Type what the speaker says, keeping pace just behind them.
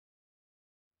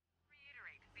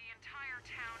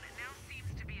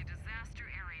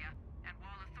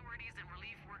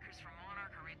workers from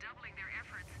Monarch are redoubling their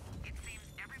efforts. It seems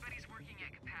everybody's working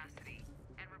at capacity.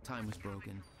 And time was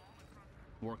broken,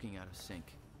 working out of sync.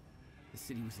 The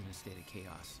city was in a state of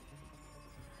chaos.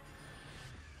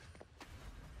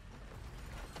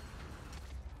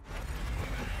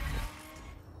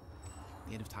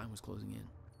 The end of time was closing in.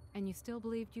 And you still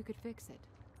believed you could fix it?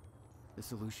 The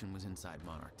solution was inside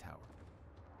Monarch Tower.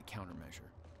 The countermeasure.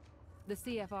 The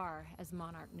CFR, as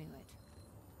Monarch knew it.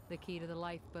 The key to the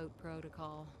lifeboat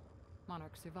protocol.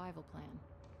 Monarch's survival plan.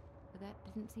 But that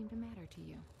didn't seem to matter to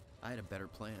you. I had a better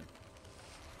plan.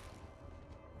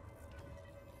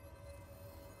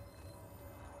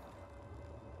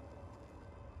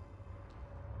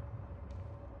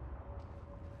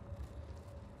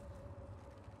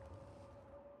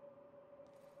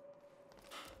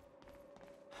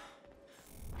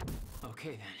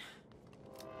 Okay, then.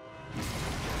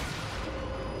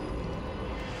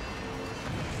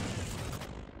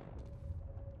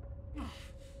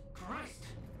 Christ!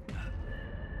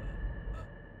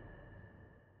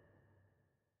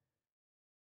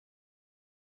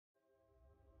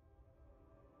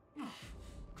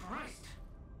 Christ!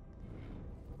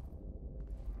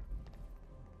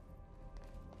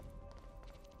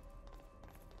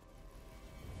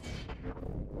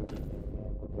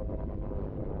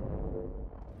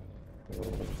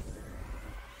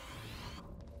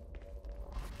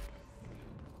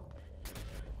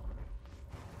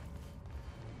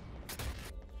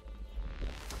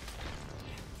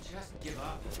 Just give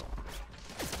up.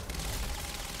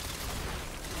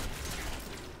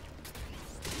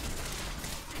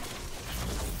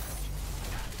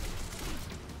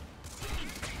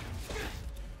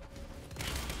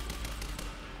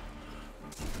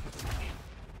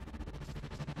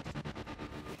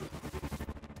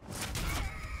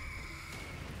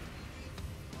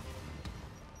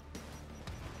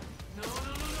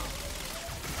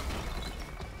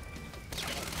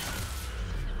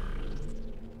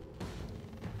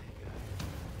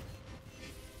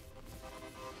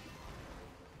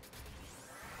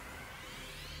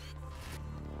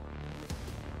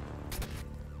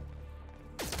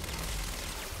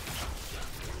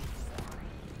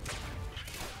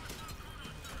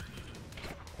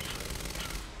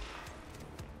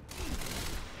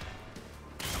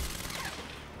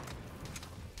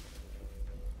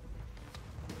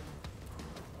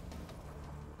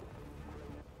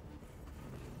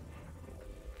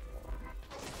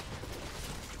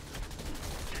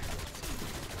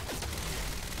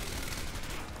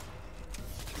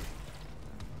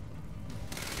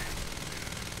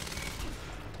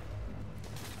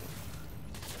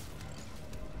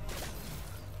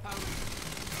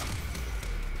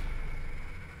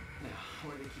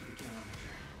 Where do they keep the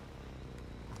countermeasure?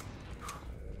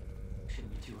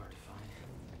 Shouldn't be too hard to find.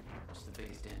 It's the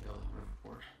biggest damn building in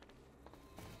Riverport.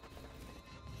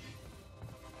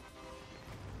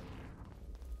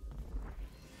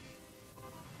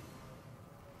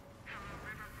 Hello,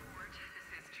 Riverport.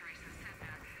 This is Teresa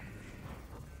Sedmak.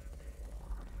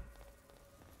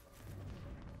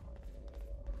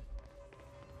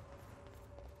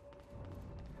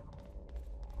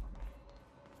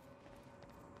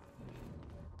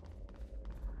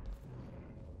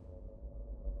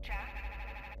 Jack?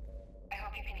 I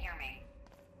hope you can hear me.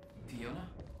 Fiona?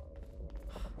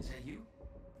 Is that you?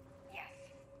 Yes.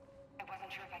 I wasn't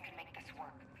sure if I could make this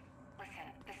work. Listen,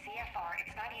 the CFR,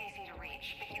 it's not easy to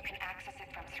reach, but you can access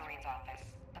it from Serene's office.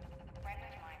 A friend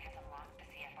of mine has unlocked the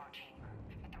CFR chamber,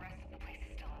 but the rest of the place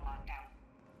is still in lockdown.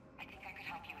 I think I could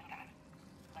help you with that.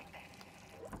 Like this.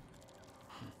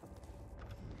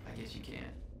 I guess you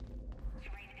can.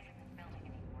 Serene isn't in the building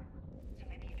anymore, so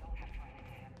maybe you don't have to run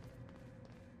into him.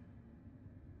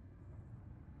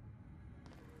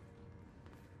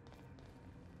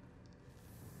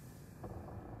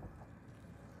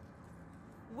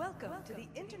 Welcome to the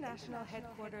international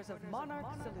headquarters of Monarch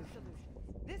Solutions.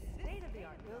 This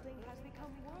state-of-the-art building has become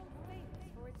world famous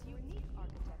for its unique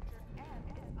architecture and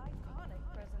its iconic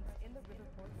presence in the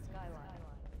Riverport skyline.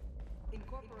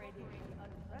 Incorporating the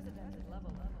unprecedented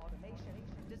level of automation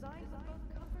designed with both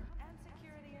comfort and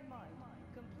security in mind,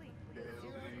 complete with a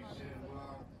zero-carbon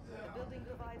footprint, the building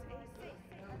provides a safe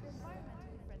and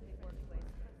environmentally friendly workplace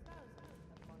for thousands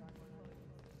of Monarch employees.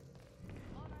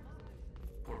 Monarch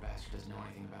Solutions. Poor bastard doesn't know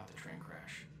anything about the train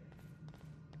crash.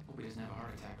 Hope he doesn't have a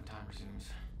heart attack when time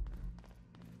resumes.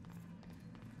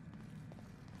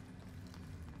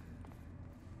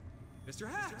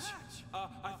 Mr. Hatch!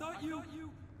 I thought you...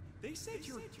 They said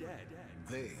you're dead.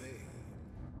 They.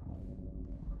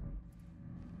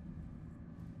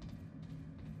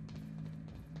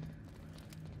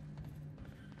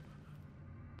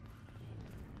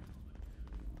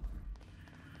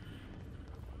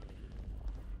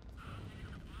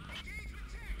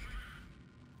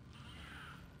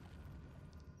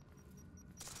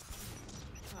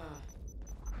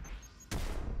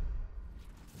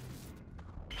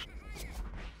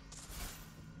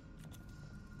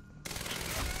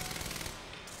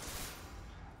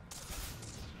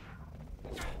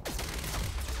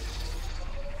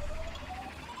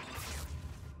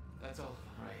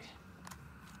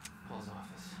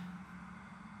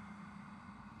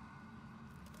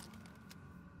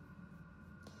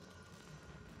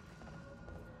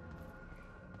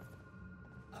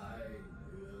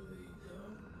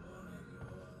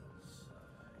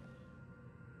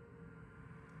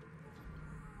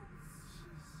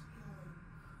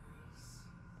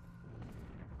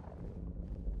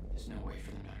 There's no way for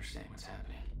them to understand what's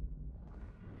happening.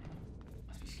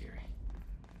 Must be scary.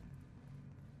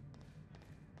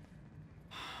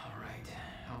 Alright,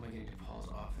 how am I getting to Paul's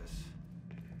office?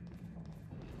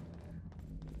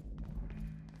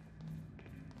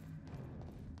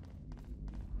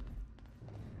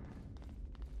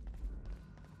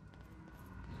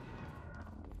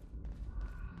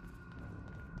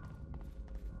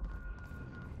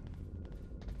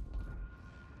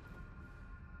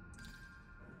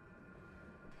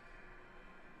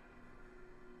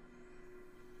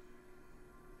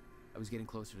 I was getting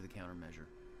closer to the countermeasure.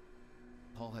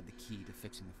 Paul had the key to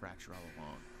fixing the fracture all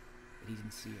along, but he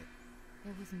didn't see it.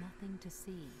 There was nothing to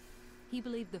see. He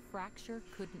believed the fracture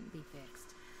couldn't be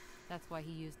fixed. That's why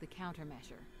he used the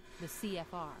countermeasure, the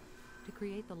CFR, to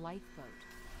create the lifeboat.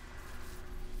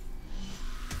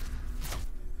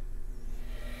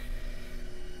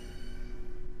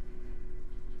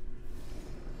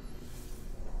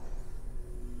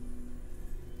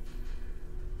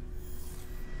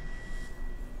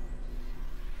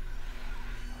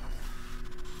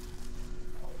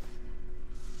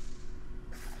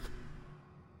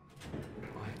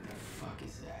 What the fuck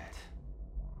is that?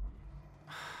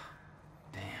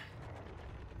 Damn.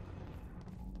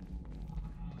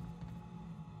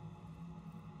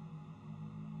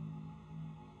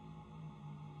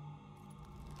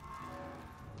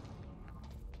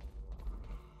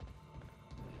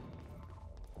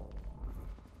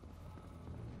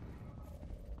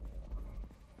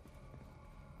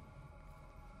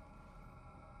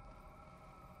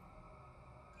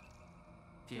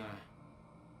 Fiona,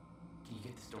 can you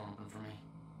get this door open for me?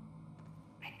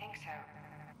 I think so.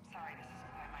 Sorry, this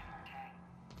isn't quite my forte.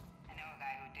 I know a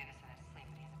guy who would do this in his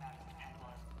sleep, and he's about as dependable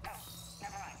as... Oh,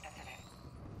 never mind, that's it.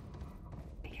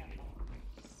 Be careful.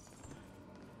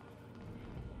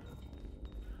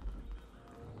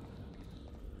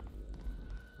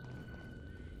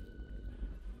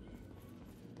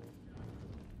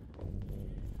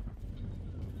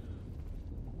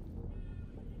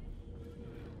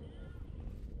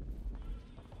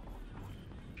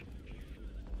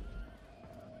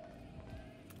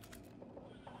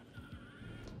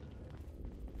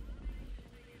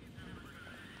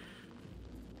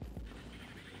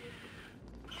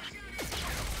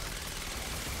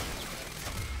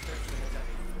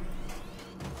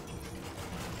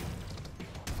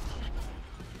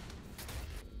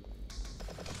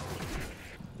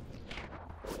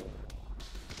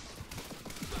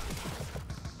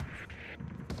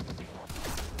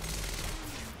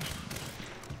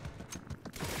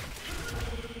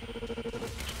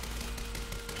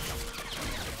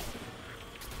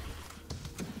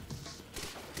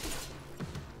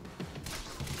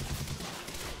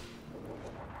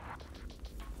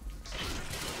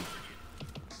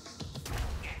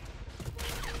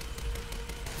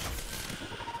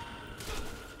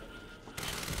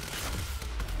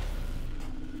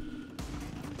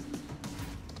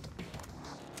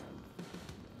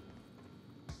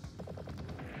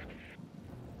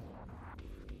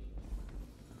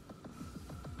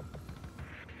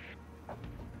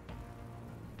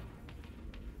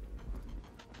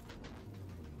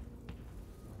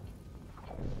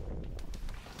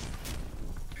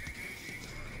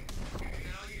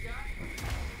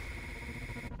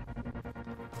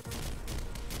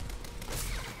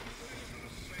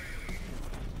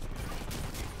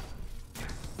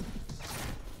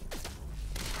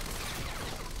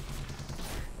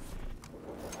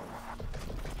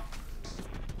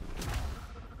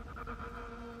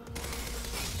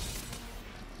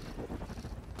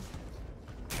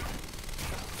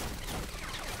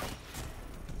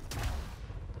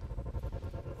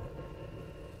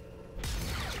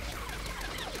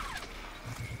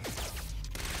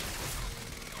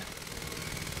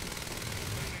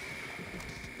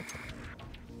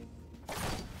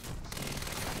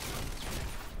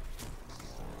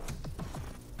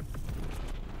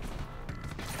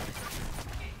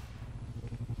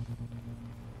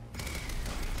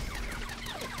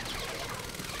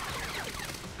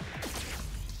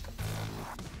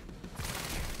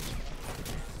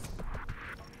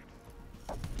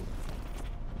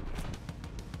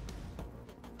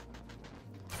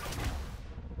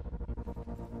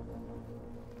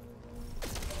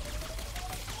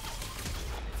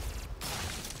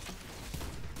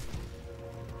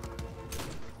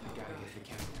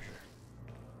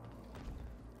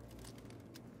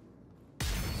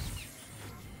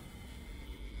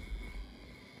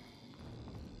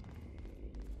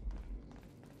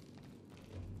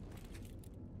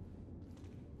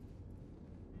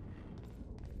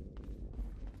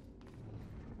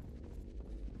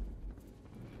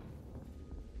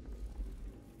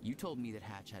 You told me that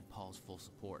Hatch had Paul's full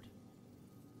support.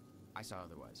 I saw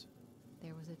otherwise.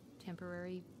 There was a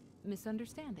temporary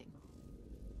misunderstanding.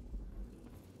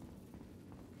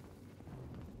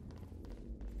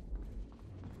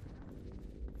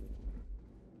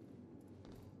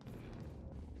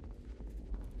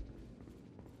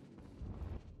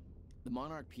 The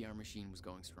Monarch PR machine was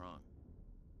going strong.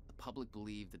 The public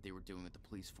believed that they were doing what the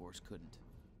police force couldn't.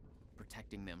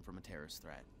 Protecting them from a terrorist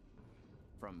threat.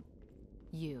 From...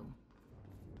 You.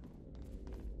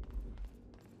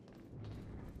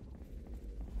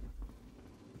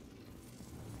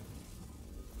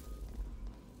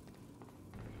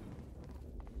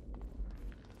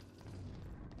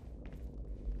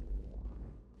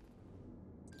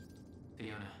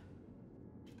 Fiona,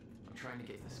 I'm trying to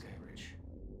get to the Sky Bridge.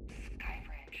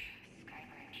 Skybridge.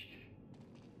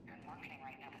 You're in marketing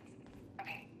right now.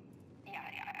 Okay. Yeah,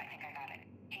 I think I got it.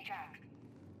 Hey, Jack.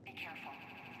 Be careful.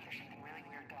 There's something really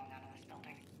weird going on in this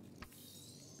building.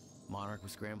 Monarch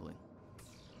was scrambling.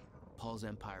 Paul's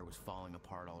empire was falling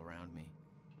apart all around me.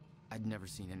 I'd never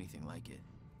seen anything like it.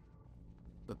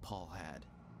 But Paul had.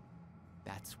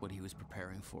 That's what he was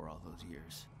preparing for all those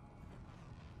years.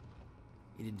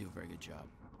 He didn't do a very good job.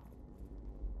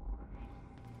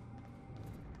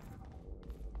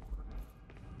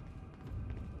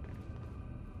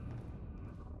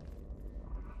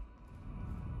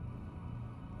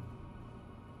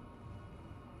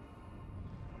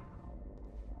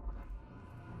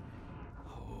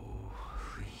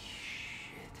 Holy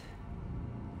shit.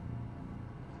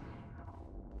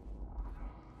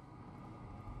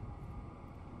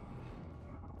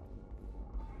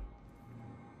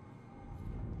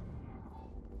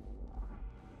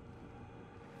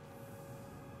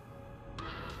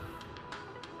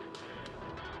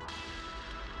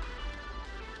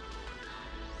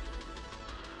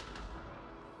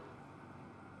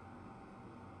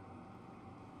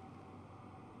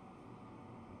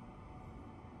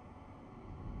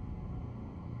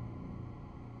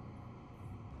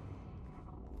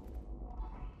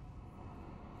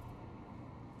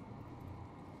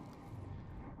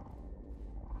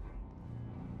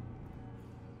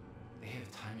 They have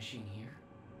a time machine here?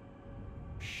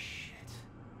 Shit.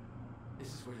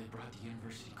 This is where they brought the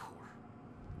university core.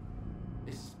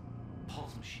 This is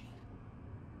Paul's machine.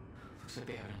 Looks like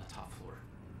they have it on the top floor.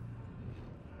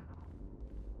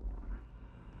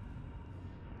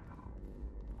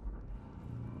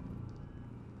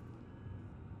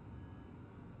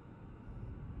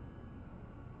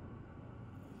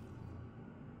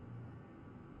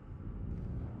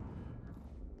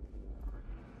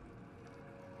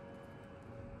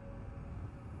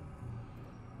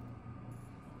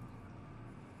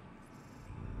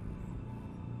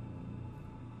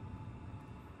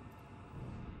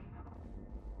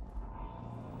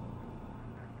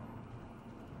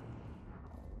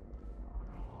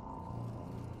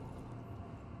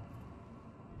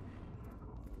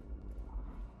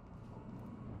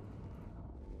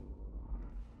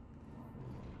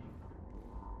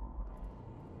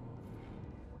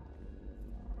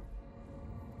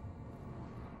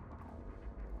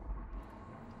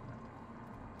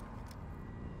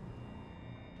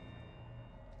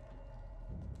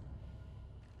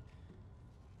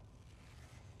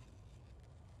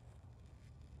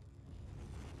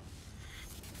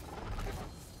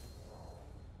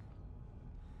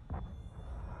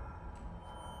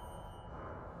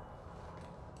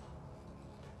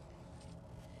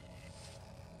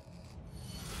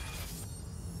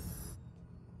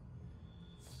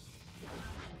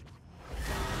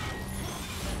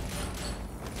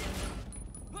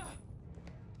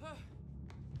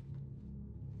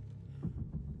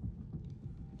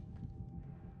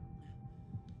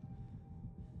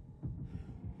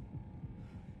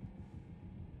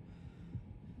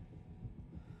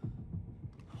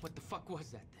 What the fuck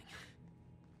was that thing?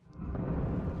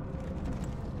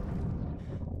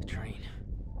 The train.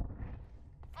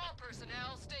 All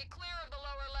personnel, stay clear of the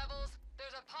lower levels.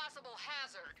 There's a possible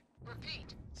hazard.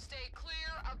 Repeat, stay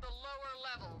clear of the lower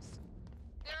levels.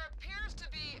 There appears to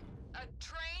be a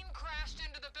train crashed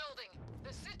into the building.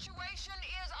 The situation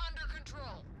is under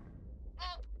control.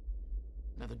 All...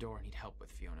 Another door I need help with,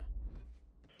 Fiona.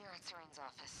 You're at Serene's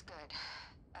office. Good.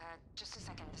 Just a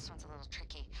second. This one's a little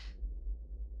tricky.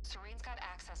 Serene's got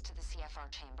access to the CFR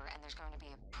chamber, and there's going to be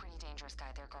a pretty dangerous guy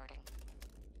there guarding.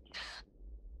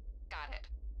 Got it.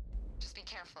 Just be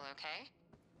careful, okay?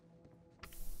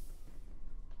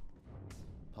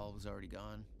 Paul was already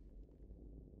gone,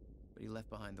 but he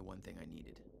left behind the one thing I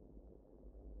needed.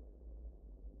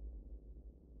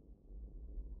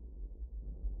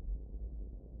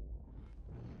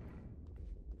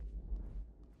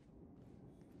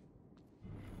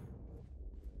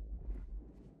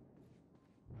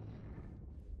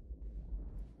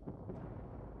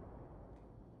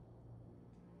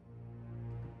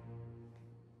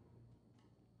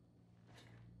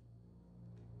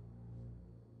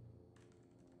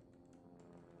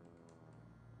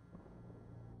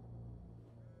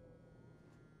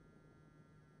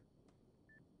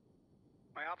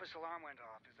 Alpha's alarm went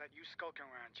off. Is that you skulking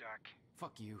around, Jack?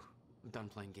 Fuck you. I'm done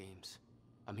playing games.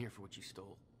 I'm here for what you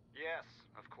stole. Yes,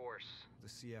 of course. The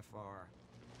CFR.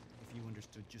 If you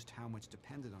understood just how much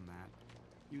depended on that,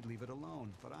 you'd leave it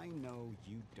alone. But I know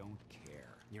you don't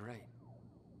care. You're right.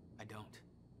 I don't.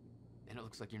 And it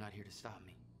looks like you're not here to stop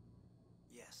me.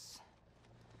 Yes.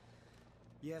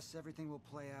 Yes, everything will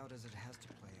play out as it has to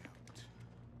play out.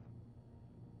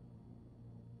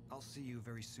 I'll see you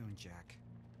very soon, Jack.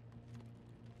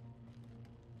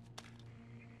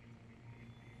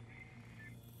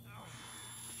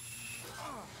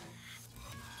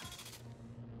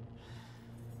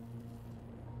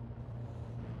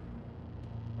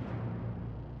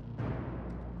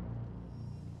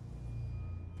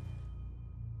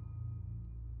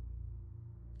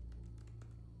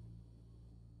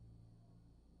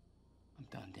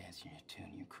 I'm done dancing your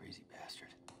tune, you crazy bastard.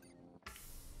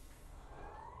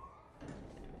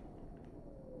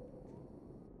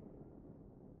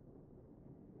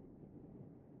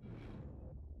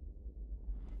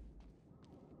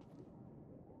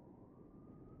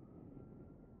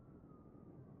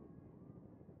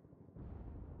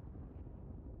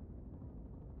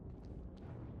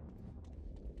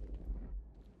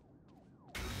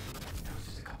 That was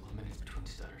just a couple of minutes between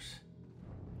stutters.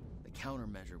 The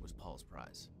countermeasure was Paul's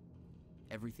prize.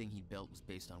 Everything he built was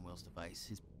based on Will's device.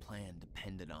 His plan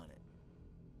depended on it.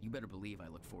 You better believe I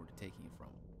look forward to taking it from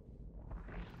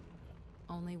him.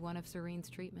 Only one of Serene's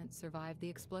treatments survived the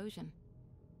explosion.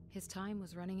 His time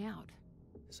was running out.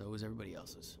 So was everybody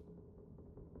else's.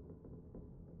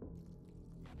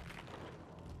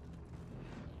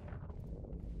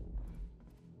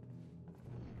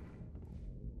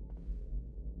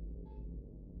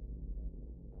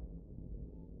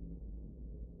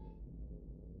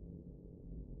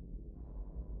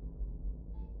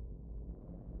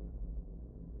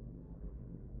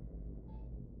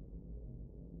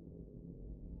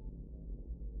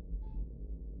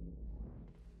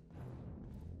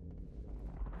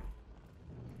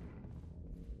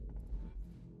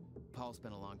 Paul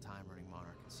spent a long time running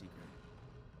Monarch in secret.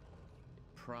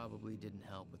 It probably didn't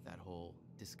help with that whole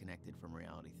disconnected from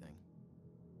reality thing.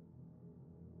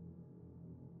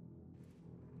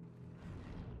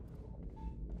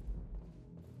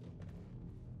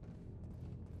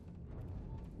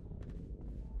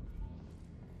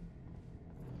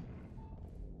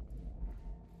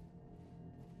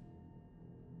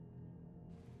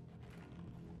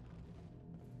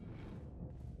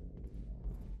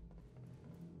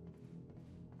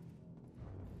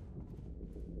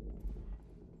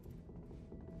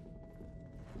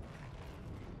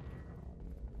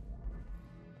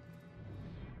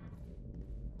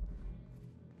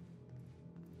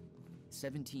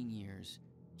 "17 years,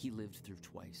 he lived through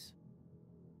twice.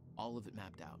 All of it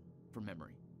mapped out, from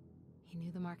memory. He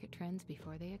knew the market trends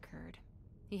before they occurred.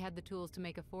 He had the tools to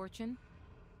make a fortune,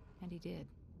 and he did.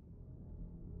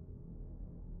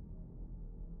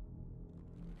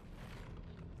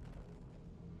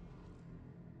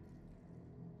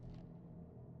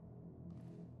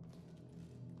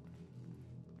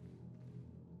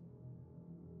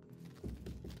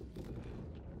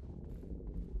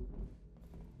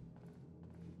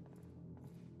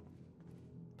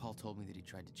 Paul told me that he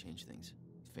tried to change things.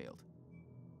 Failed.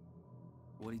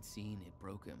 What he'd seen, it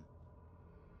broke him.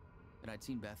 And I'd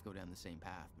seen Beth go down the same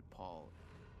path, but Paul...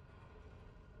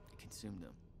 it consumed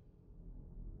him.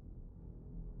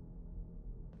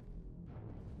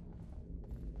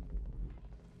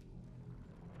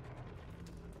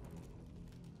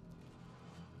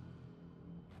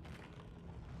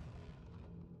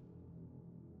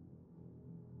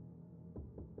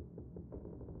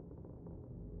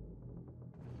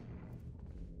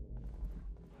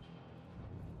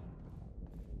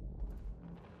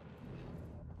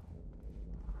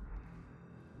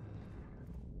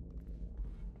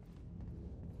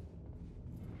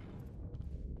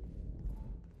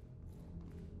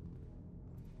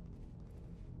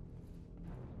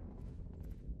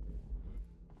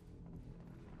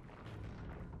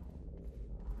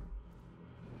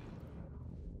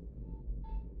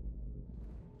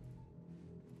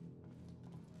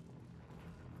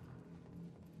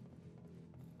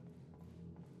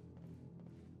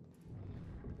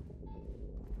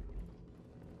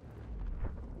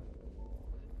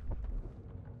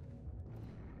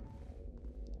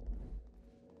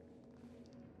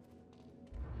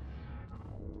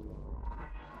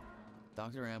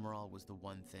 Dr. Amaral was the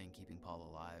one thing keeping Paul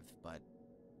alive, but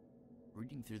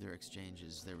reading through their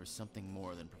exchanges, there was something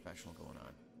more than professional going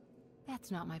on. That's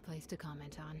not my place to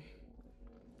comment on.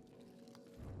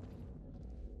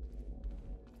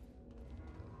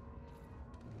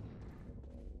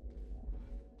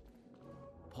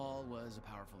 was a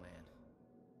powerful man,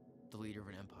 the leader of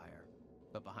an empire.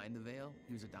 But behind the veil,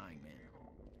 he was a dying man.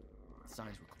 The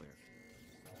signs were clear.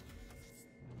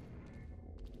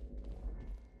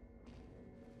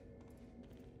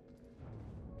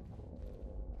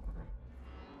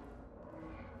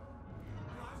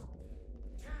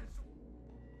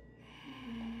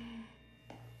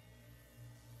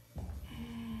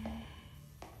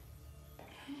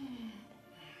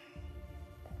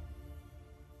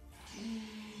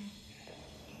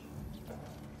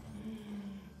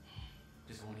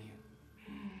 Just one of you.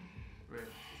 Rick.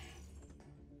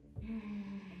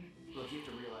 Look, you have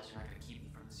to realize you're not going to keep me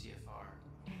from the CFR.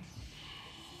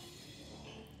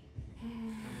 You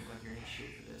look like you're in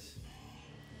shape for this.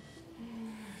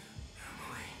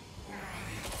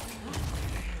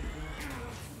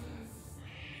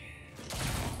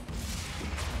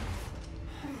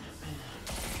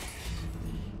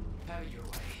 Have it your way.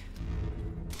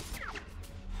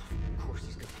 Of course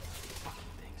he's got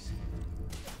fucking things.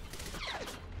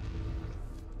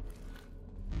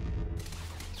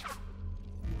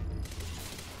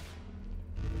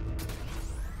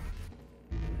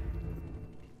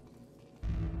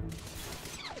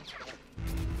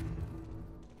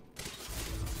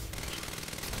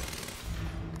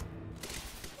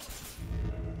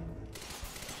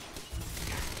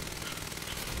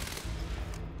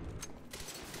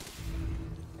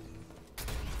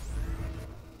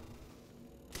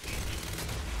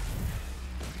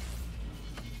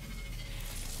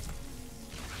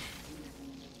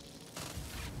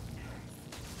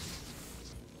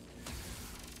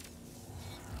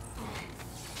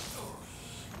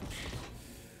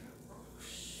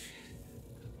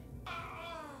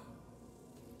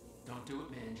 Don't do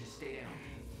it, man. Just stay down.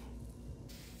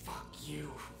 Fuck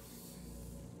you.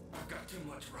 I've got too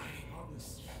much writing on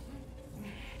this.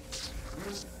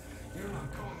 You're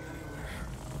not going anywhere.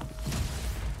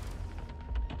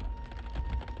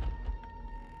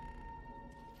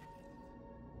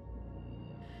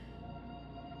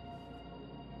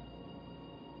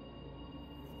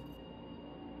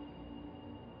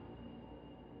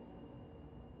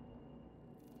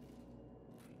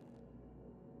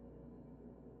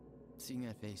 Seeing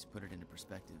that face put it into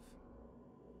perspective.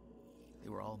 They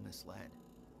were all misled,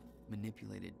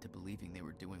 manipulated to believing they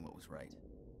were doing what was right,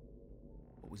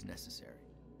 what was necessary.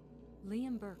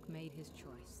 Liam Burke made his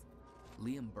choice.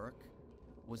 Liam Burke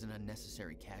was an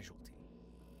unnecessary casualty,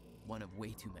 one of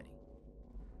way too many.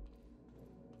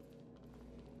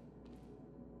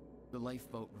 The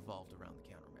lifeboat revolved around the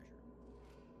countermeasure.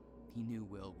 He knew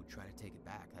Will would try to take it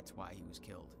back, that's why he was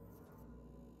killed.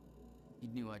 He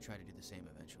knew I'd try to do the same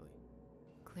eventually.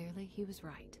 Clearly, he was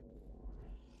right.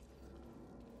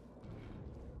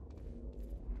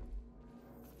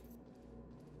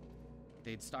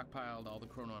 They'd stockpiled all the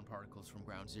chronon particles from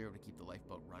Ground Zero to keep the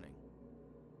lifeboat running.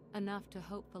 Enough to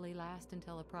hopefully last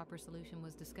until a proper solution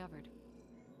was discovered.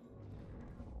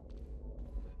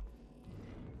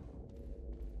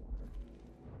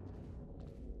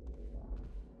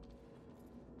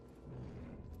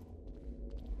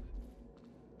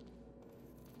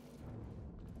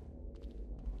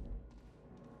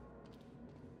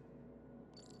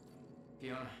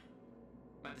 Fiona,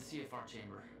 I'm at the CFR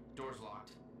chamber. Door's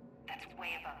locked. That's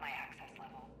way above my access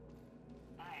level.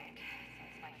 But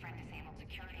since my friend disabled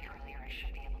security earlier, I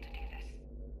should be able to do this.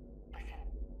 Listen,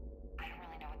 I don't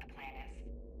really know what the plan is,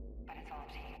 but it's all up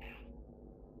to you now.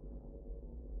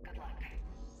 Good luck.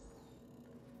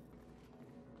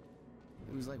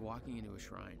 It was like walking into a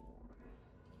shrine.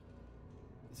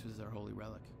 This was their holy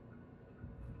relic.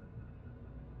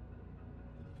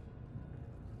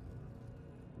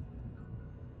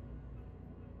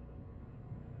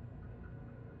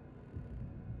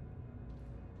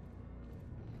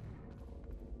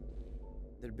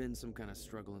 There'd been some kind of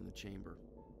struggle in the chamber.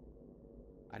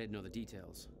 I didn't know the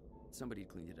details. Somebody had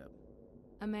cleaned it up.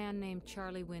 A man named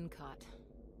Charlie Wincott.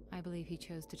 I believe he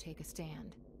chose to take a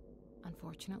stand.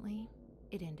 Unfortunately,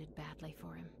 it ended badly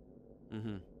for him.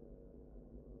 Mm-hmm.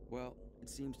 Well, it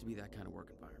seems to be that kind of work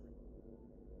environment.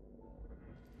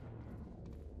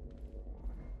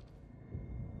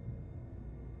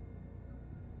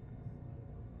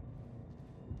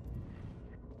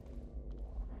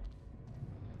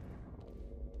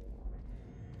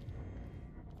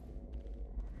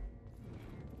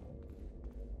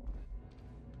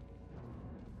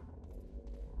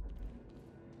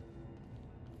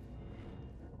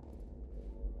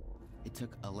 It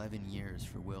took 11 years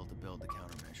for Will to build the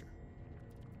countermeasure.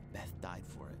 Beth died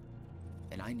for it,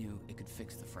 and I knew it could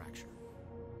fix the fracture.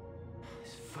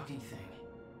 This fucking thing.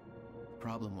 The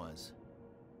problem was,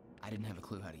 I didn't have a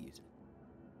clue how to use it.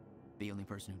 The only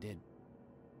person who did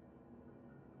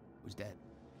was dead.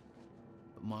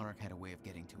 But Monarch had a way of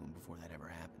getting to him before that ever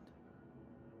happened.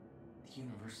 The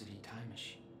university time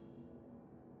machine.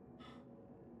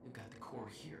 They've got the core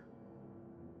here.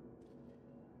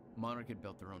 Monarch had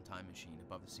built their own time machine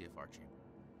above the CFR chamber.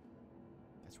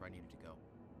 That's where I needed to go.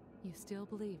 You still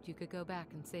believed you could go back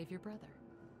and save your brother?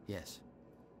 Yes.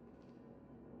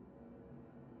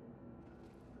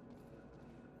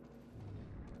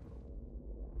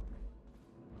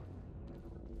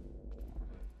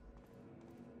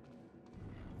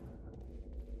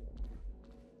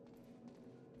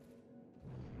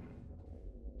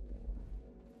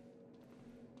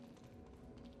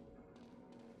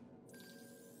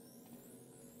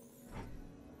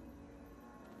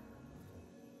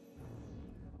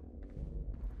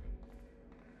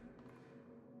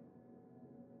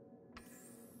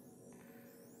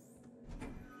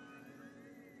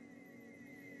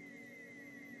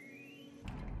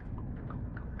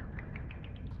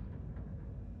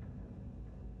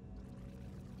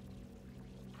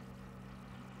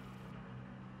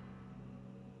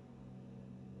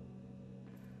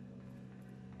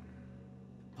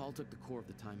 Paul took the core of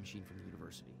the time machine from the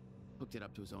university, hooked it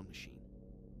up to his own machine.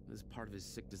 It was part of his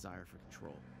sick desire for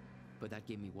control, but that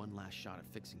gave me one last shot at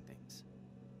fixing things.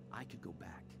 I could go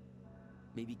back,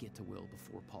 maybe get to Will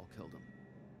before Paul killed him.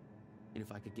 And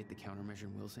if I could get the countermeasure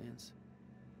in Will's hands,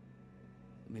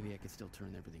 maybe I could still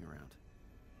turn everything around.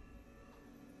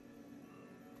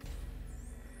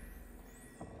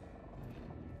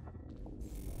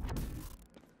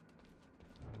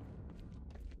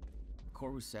 The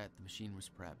core was set, the machine was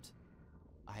prepped.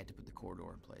 I had to put the corridor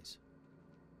in place.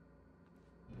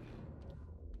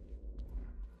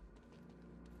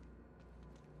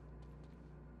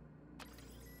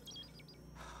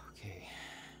 Okay,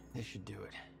 this should do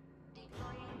it.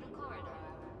 Deploying the corridor.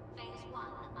 Phase 1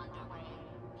 underway.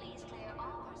 Please clear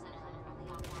all personnel from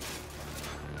the operation.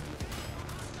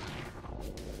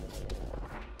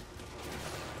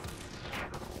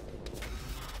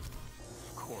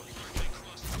 Of course.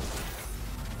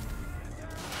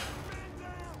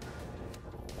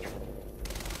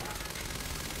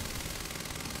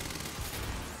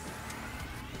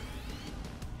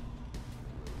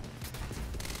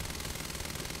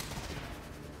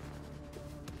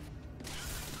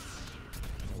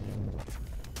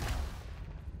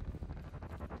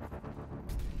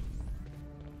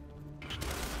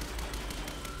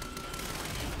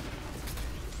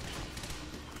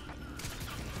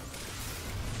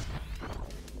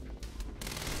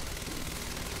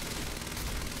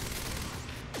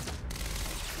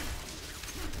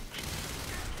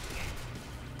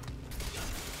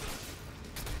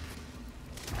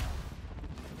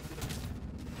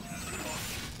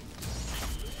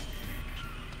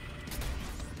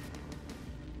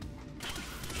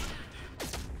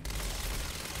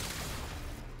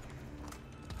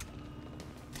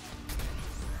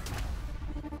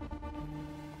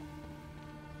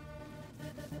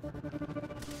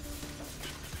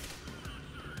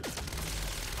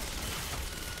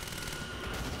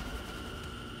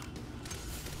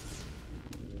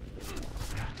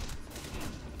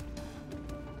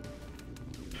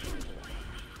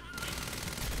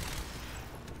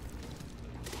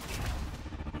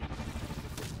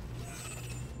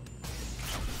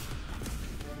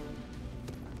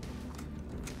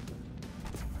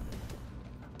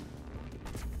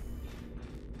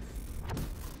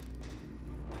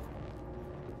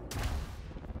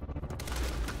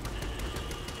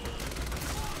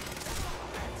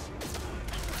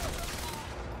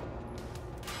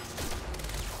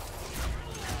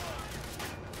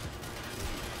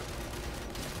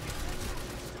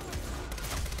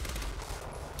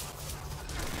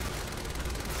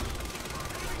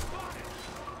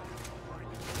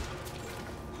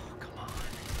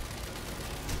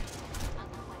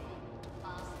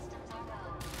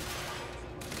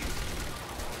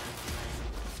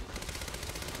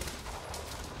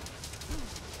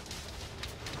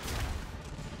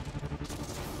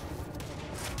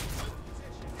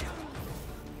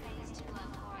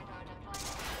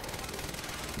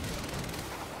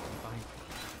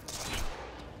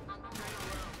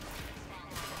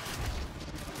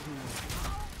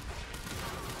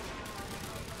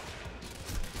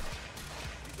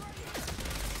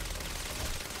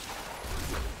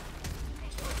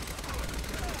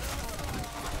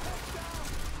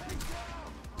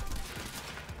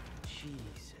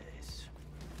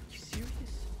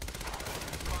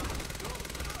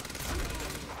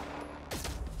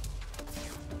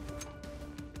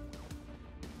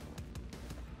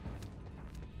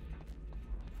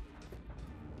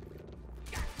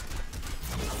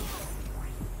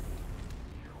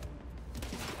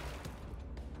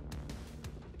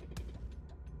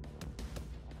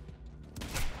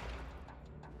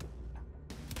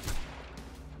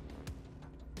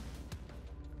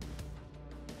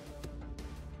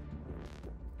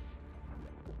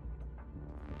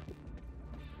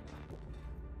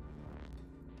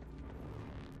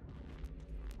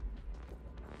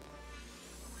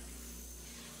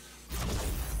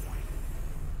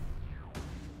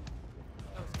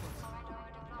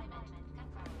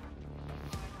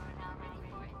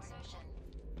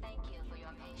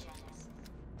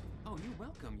 Oh, you're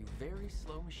welcome, you very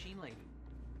slow machine lady.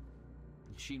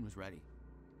 The machine was ready.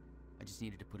 I just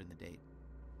needed to put in the date.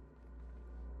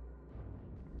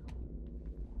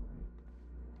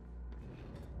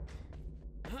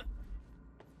 The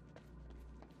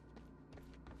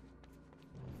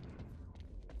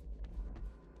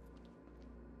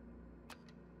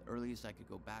earliest I could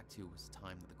go back to was the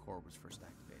time that the core was first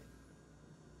activated.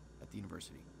 At the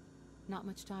university. Not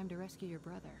much time to rescue your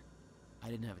brother. I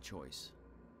didn't have a choice.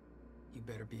 You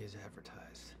better be as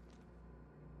advertised.